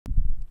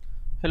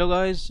Hello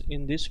guys,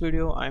 in this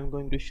video I am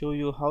going to show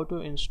you how to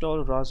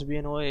install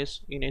Raspbian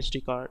OS in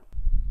SD card.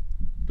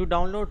 To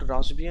download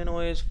Raspbian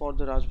OS for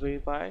the Raspberry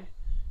Pi,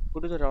 go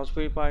to the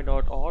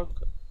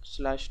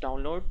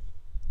raspberrypi.org/download,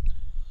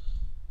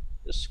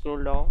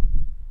 scroll down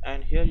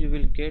and here you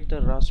will get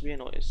the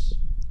Raspbian OS.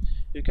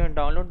 You can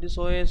download this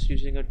OS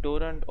using a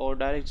torrent or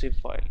direct zip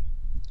file.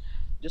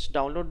 Just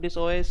download this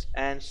OS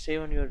and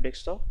save on your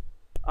desktop.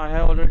 I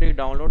have already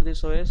downloaded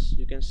this OS,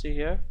 you can see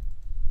here.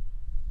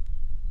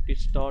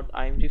 It's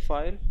 .img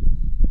file,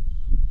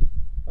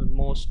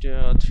 almost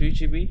 3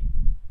 GB.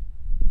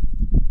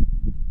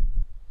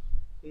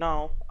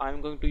 Now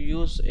I'm going to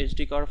use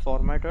SD card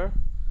formatter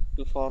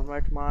to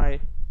format my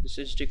this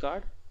SD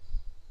card.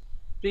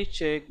 Please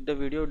check the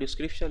video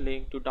description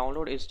link to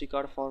download SD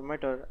card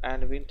formatter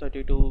and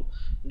Win32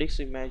 disk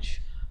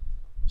image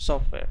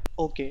software.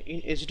 Okay,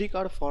 in SD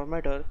card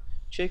formatter,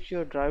 check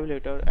your drive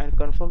letter and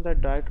confirm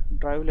that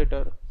drive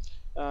letter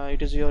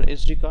it is your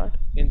SD card.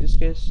 In this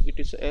case it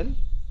is L.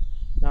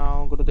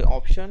 Now go to the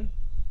option,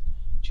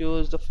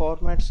 choose the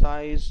format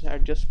size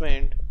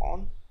adjustment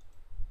on,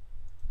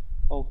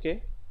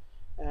 okay,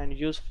 and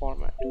use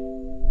format.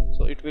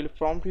 So it will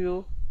prompt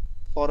you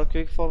for a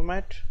quick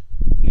format.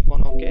 Click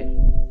on OK.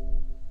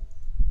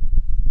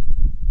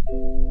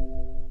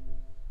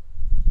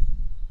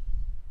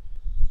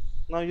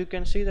 Now you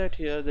can see that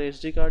here the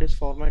SD card is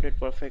formatted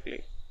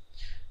perfectly.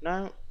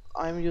 Now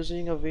I'm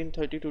using a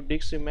Win32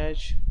 disk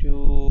image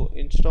to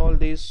install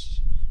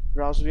this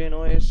Raspbian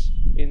OS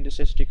in this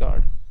SD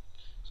card.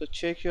 So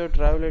check your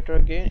drive letter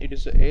again, it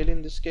is a L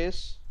in this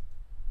case.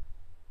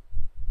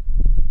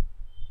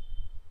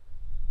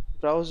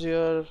 Browse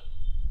your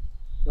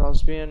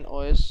Raspbian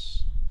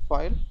OS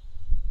file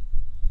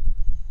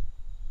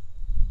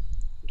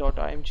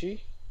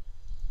 .img,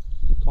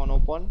 click on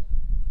open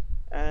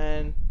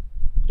and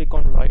click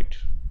on write.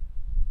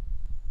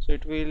 So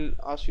it will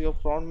ask you a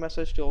prompt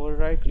message to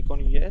overwrite. Click on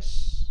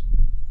yes.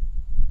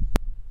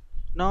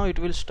 Now it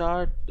will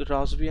start the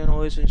Raspbian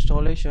OS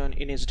installation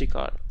in SD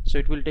card, so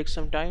it will take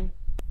some time.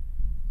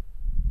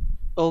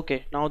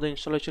 Okay, now the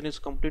installation is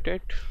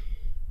completed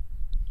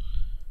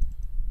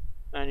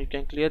and you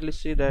can clearly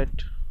see that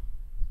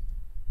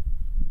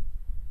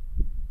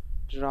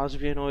the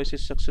Raspbian OS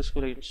is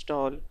successfully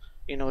installed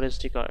in our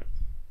SD card.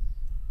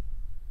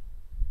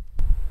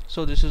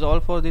 So this is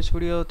all for this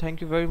video. Thank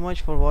you very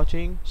much for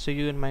watching. See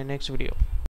you in my next video.